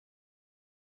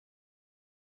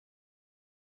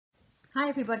Hi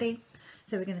everybody.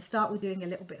 So we're going to start with doing a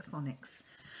little bit of phonics.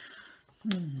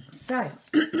 So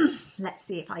let's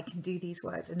see if I can do these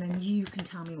words and then you can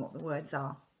tell me what the words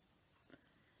are.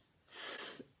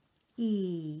 S,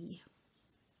 E.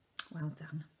 Well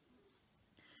done.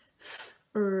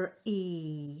 Th,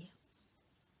 E.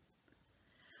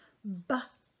 B,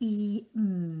 E,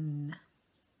 N.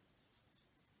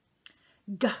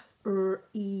 G,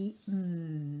 E,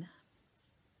 N.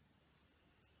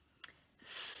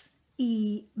 S,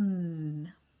 E,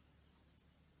 N.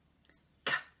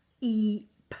 K, E,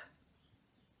 P.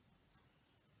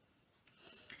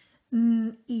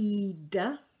 N, E, D.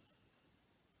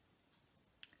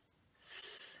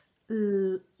 S,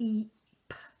 L, E,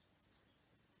 P.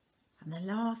 And the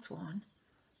last one,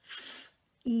 F,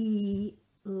 E,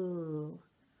 L.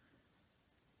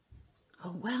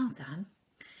 Oh, well done.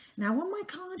 Now on my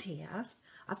card here,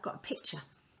 I've got a picture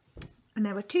and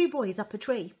there are two boys up a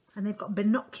tree and they've got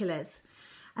binoculars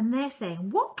and they're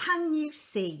saying, what can you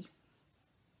see?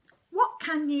 What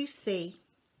can you see?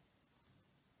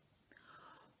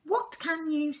 What can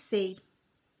you see?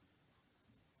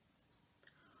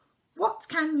 What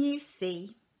can you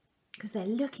see? Because they're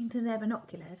looking through their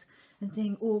binoculars and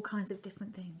seeing all kinds of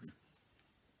different things.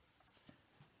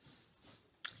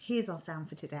 Here's our sound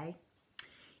for today.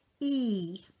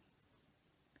 E.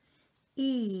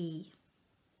 E.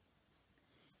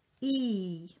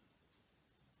 E.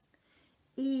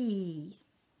 E.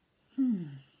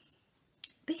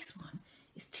 This one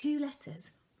is two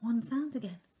letters, one sound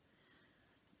again.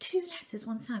 Two letters,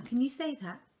 one sound. Can you say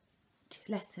that?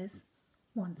 Two letters,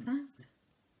 one sound.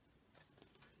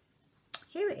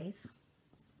 Here it is.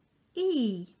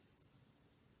 E.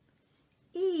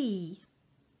 E.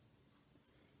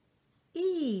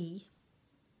 E.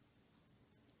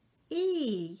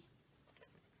 E.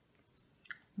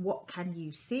 What can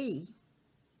you see?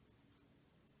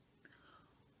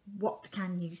 What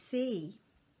can you see?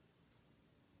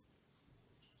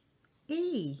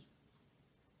 E.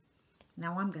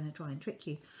 Now I'm going to try and trick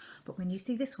you, but when you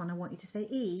see this one I want you to say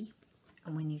E,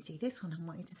 and when you see this one I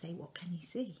want you to say what can you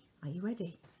see? Are you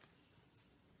ready?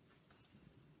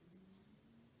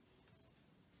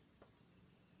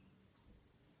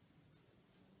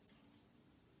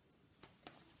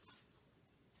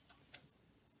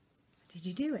 Did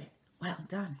you do it? Well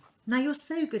done. Now you're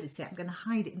so good at it, I'm going to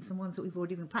hide it in some ones that we've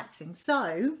already been practicing.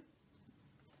 So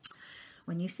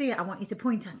when you see it, I want you to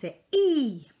point at it.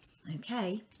 E.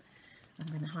 Okay. I'm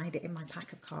going to hide it in my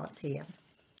pack of cards here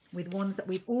with ones that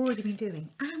we've already been doing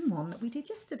and one that we did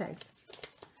yesterday.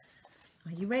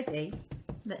 Are you ready?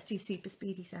 Let's do super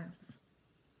speedy sounds.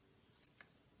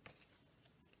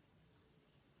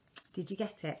 Did you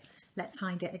get it? Let's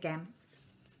hide it again.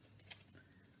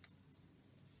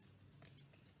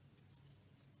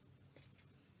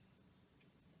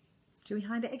 Should we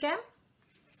hide it again?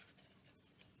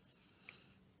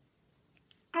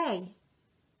 A.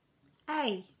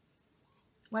 A.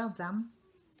 Well done.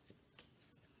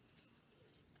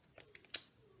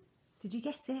 Did you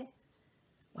get it?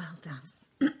 Well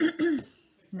done.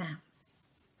 Now,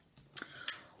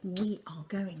 we are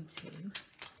going to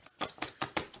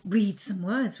read some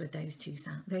words with those two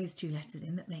letters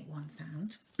in that make one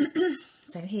sound.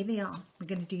 So here they are. We're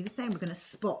going to do the same. We're going to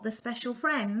spot the special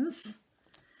friends.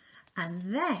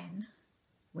 And then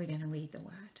we're going to read the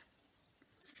word.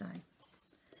 So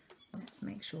let's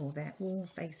make sure they're all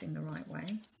facing the right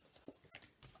way.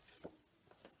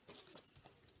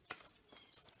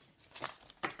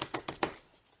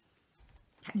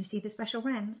 Can you see the special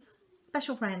friends?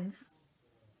 Special friends.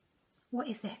 What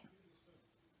is it?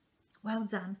 Well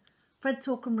done. Fred,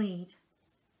 talk and read.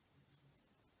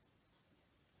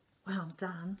 Well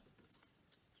done.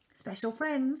 Special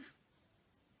friends.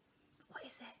 What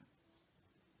is it?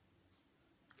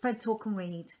 Fred, talk and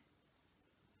read.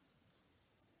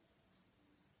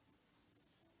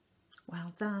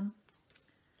 Well done.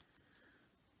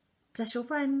 Special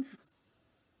friends.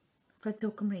 Fred,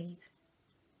 talk and read.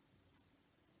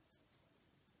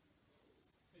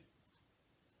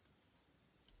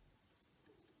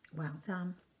 Well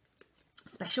done.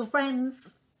 Special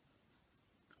friends.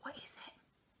 What is it?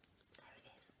 There it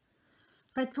is.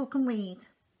 Fred, talk and read.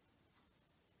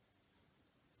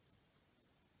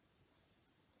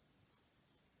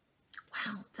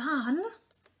 Well done.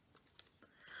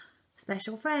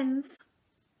 Special friends.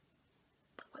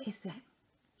 What is it?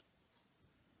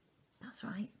 That's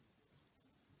right.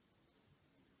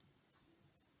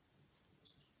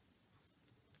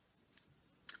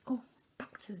 Oh,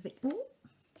 back to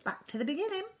the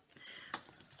beginning.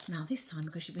 Now this time,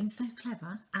 because you've been so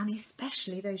clever, and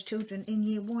especially those children in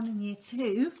year 1 and year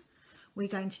 2, we're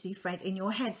going to do Fred in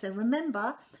your head. So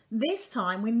remember, this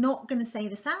time we're not going to say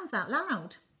the sounds out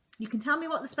loud. You can tell me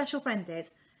what the special friend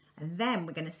is, and then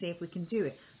we're going to see if we can do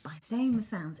it by saying the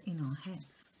sounds in our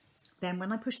heads. Then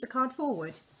when I push the card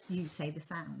forward, you say the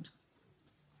sound.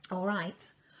 All right.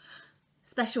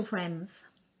 Special friends.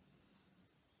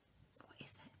 What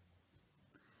is it?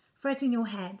 Fred in your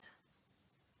head.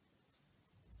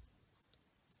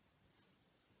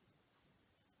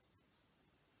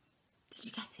 Did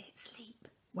you get it? Sleep.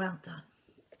 Well done.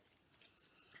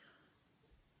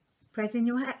 Fred in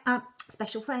your head.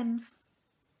 Special friends.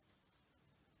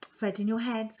 Fred in your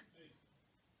head.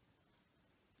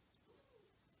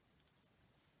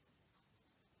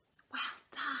 Well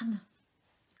done.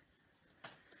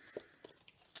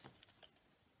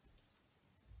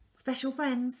 Special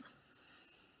friends.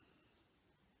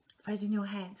 Fred in your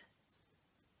head.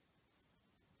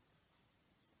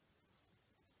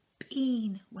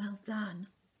 Bean. Well done.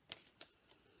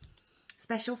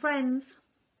 Special friends.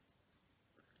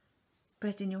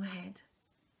 Fred in your head.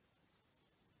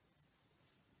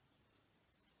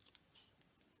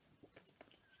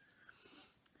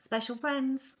 Special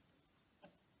friends.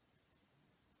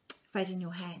 Fred in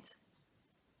your head.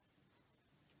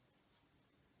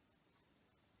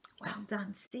 Well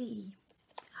done, C.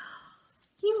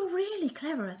 You were really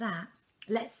clever at that.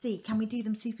 Let's see, can we do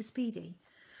them super speedy?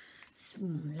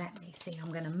 Let me see,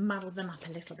 I'm going to muddle them up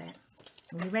a little bit.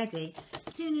 Are you ready?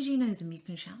 As soon as you know them, you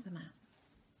can shout them out.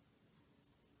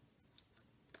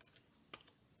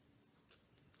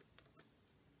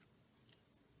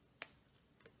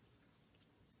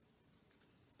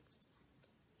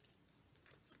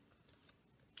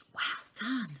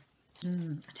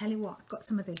 Done. I tell you what, I've got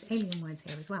some of those alien words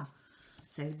here as well.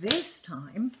 So this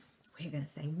time we're going to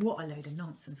say what a load of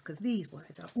nonsense, because these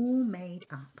words are all made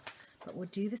up. But we'll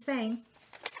do the same.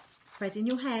 Fred in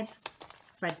your head.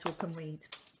 Fred talk and read.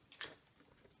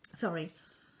 Sorry.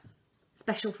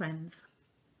 Special friends.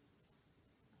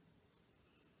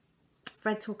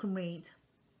 Fred talk and read.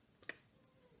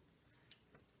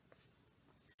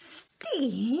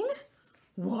 Steen?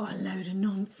 What a load of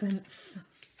nonsense.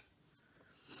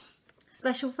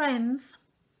 Special friends.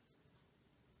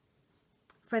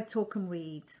 Fred talk and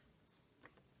read.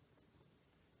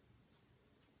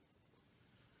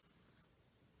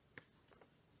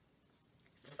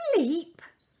 Sleep?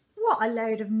 What a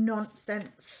load of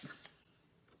nonsense.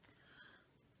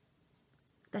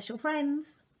 Special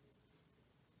friends.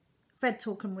 Fred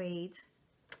talk and read.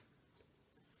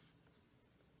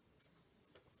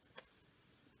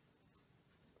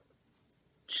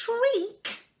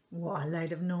 Treek? What a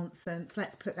load of nonsense.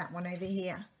 Let's put that one over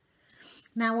here.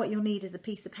 Now what you'll need is a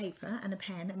piece of paper and a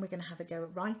pen, and we're going to have a go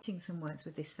at writing some words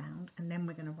with this sound, and then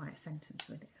we're going to write a sentence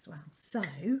with it as well. So,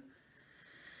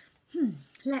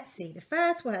 let's see. The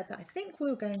first word that I think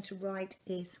we're going to write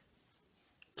is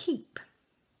keep.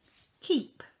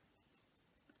 Keep.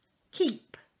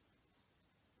 Keep.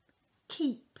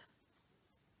 Keep.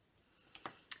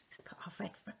 Let's put our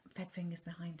Fred fingers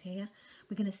behind here.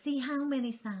 We're going to see how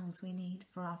many sounds we need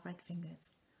for our Fred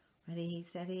fingers. Ready,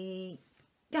 steady,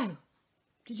 go.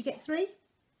 Did you get 3?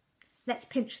 Let's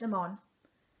pinch them on.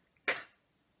 K,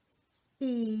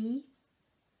 E,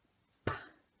 P,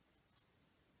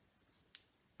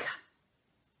 K,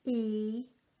 E,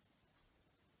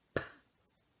 P.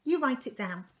 You write it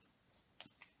down.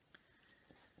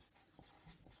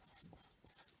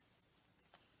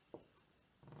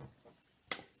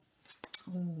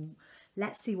 Ooh.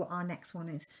 Let's see what our next one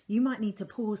is. You might need to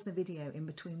pause the video in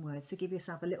between words to give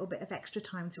yourself a little bit of extra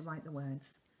time to write the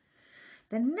words.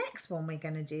 The next one we're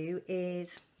going to do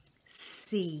is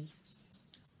see.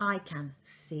 I can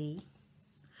see.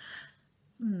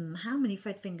 How many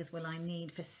Fred fingers will I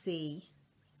need for C?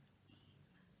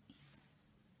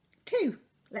 2.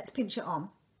 Let's pinch it on.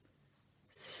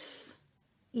 S,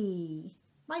 E.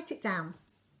 Write it down.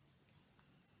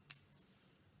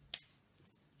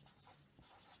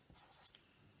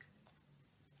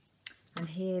 And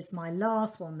here's my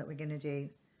last one that we're going to do.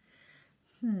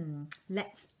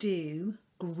 Let's do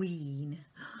green.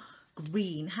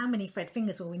 Green. How many Fred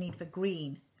fingers will we need for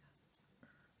green?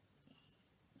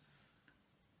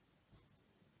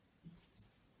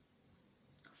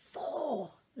 4.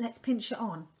 Let's pinch it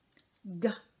on. G,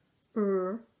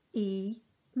 E,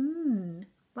 N.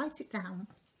 Write it down.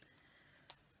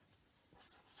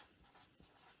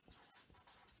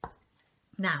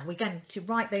 Now we're going to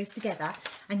write those together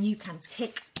and you can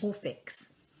tick or fix.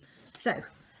 So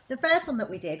the first one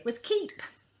that we did was keep.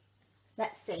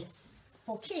 Let's see.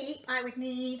 For keep I would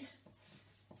need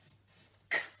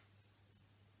K,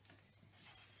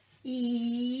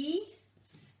 E,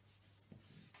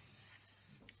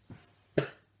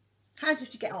 how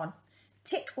did you get on?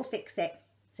 Tick or fix it.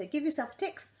 So give yourself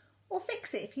ticks or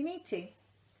fix it if you need to. I'm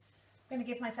going to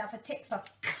give myself a tick for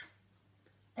K,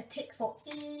 a tick for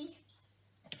E,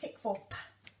 a tick for P,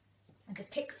 and a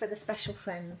tick for the special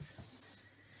friends.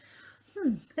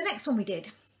 The next one we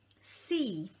did,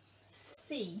 C,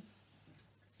 C,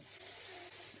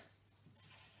 S,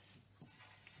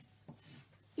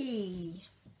 E.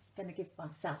 I'm going to give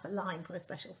myself a line for a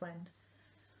special friend.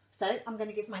 So I'm going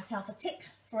to give myself a tick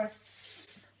for a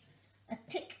S, a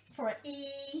tick for an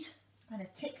E, and a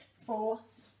tick for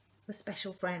the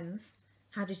special friends.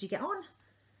 How did you get on?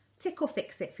 Tick or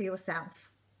fix it for yourself.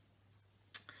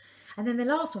 And then the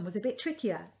last one was a bit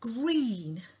trickier.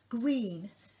 Green,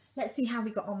 green. Let's see how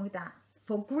we got on with that.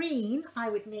 For green, I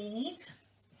would need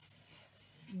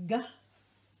G,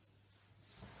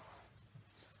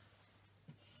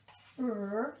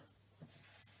 R,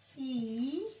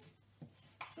 E,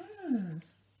 I'm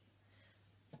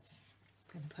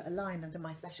going to put a line under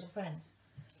my special friends.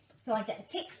 So I get a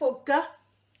tick for G,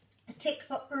 a tick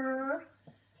for R,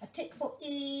 a tick for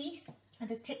E,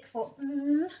 and a tick for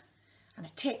N, and a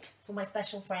tick for my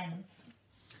special friends.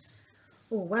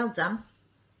 Oh, well done.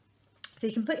 So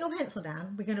you can put your pencil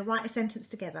down. We're going to write a sentence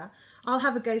together. I'll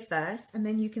have a go first and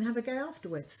then you can have a go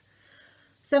afterwards.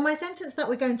 So my sentence that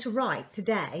we're going to write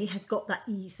today has got that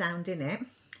E sound in it.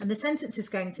 And the sentence is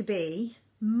going to be,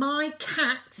 my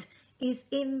cat is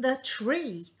in the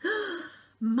tree.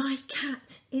 My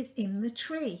cat is in the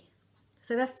tree.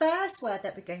 So the first word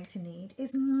that we're going to need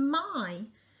is my.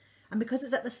 And because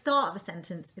it's at the start of a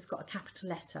sentence, it's got a capital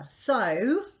letter.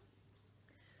 So,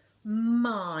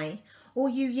 my. All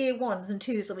you year ones and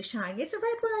twos will be shouting, it's a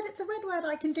red word,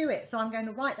 I can do it. So I'm going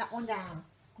to write that one down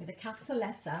with a capital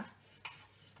letter.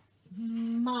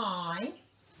 My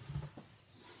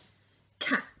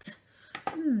cat.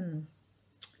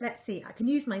 Let's see, I can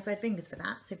use my red fingers for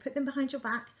that. So put them behind your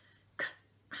back.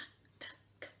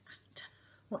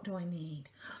 What do I need?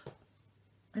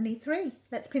 I need 3.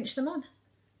 Let's pinch them on.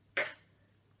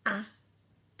 I'm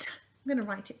going to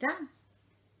write it down.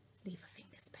 Leave a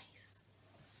finger space.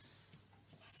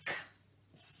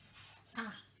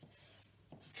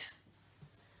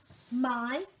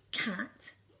 My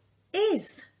cat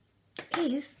is.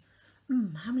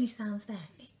 How many sounds there?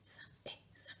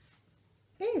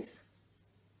 Is.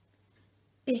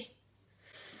 I'm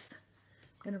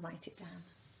going to write it down.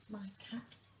 My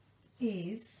cat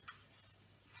is.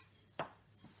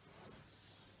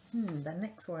 The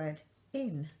next word,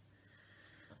 in.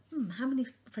 How many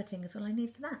red fingers will I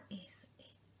need for that? Is.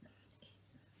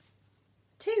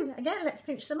 2. Again, let's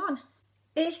pinch them on.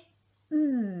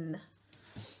 Going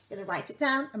to write it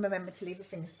down and remember to leave a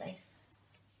finger space.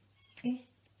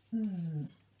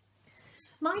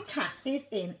 My cat is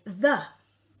in the.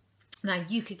 Now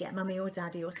you could get mummy or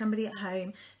daddy or somebody at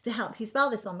home to help you spell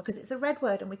this one because it's a red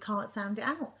word and we can't sound it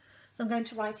out. So I'm going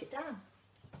to write it down.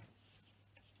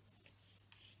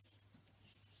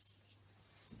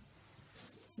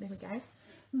 There we go.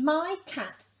 My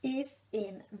cat is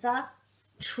in the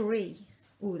tree.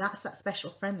 Oh, that's that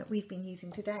special friend that we've been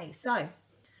using today. So,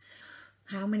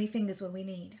 how many fingers will we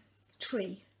need?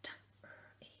 Tree.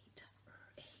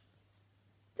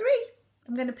 3.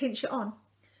 I'm going to pinch it on.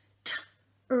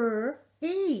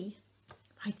 E.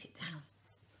 Write it down.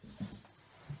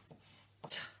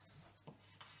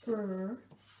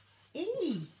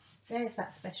 E. There's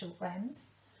that special friend.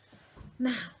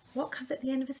 Now, what comes at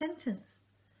the end of a sentence?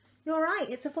 You're right,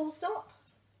 it's a full stop.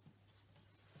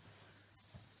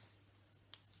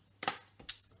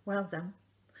 Well done.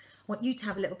 I want you to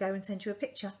have a little go and send you a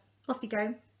picture. Off you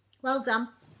go. Well done.